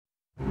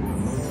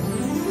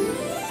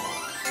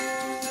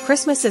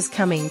Christmas is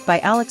Coming by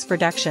Alex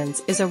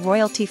Productions is a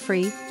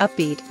royalty-free,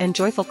 upbeat and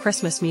joyful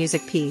Christmas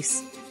music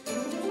piece.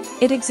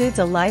 It exudes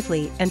a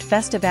lively and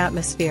festive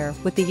atmosphere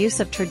with the use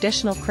of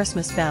traditional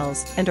Christmas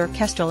bells and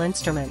orchestral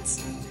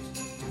instruments.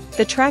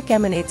 The track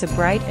emanates a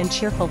bright and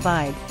cheerful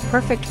vibe,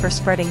 perfect for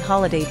spreading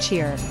holiday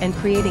cheer and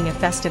creating a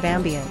festive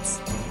ambience.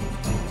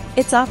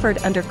 It's offered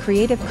under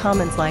Creative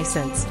Commons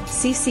license,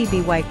 CC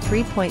BY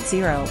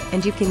 3.0,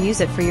 and you can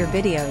use it for your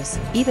videos,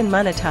 even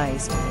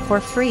monetized,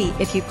 for free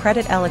if you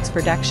credit Alex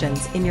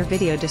Productions in your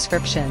video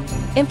description.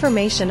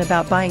 Information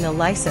about buying a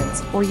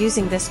license or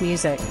using this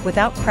music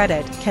without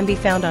credit can be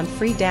found on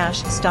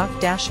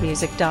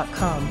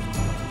free-stock-music.com.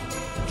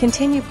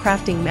 Continue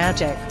crafting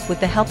magic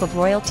with the help of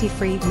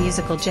royalty-free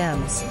musical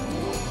gems.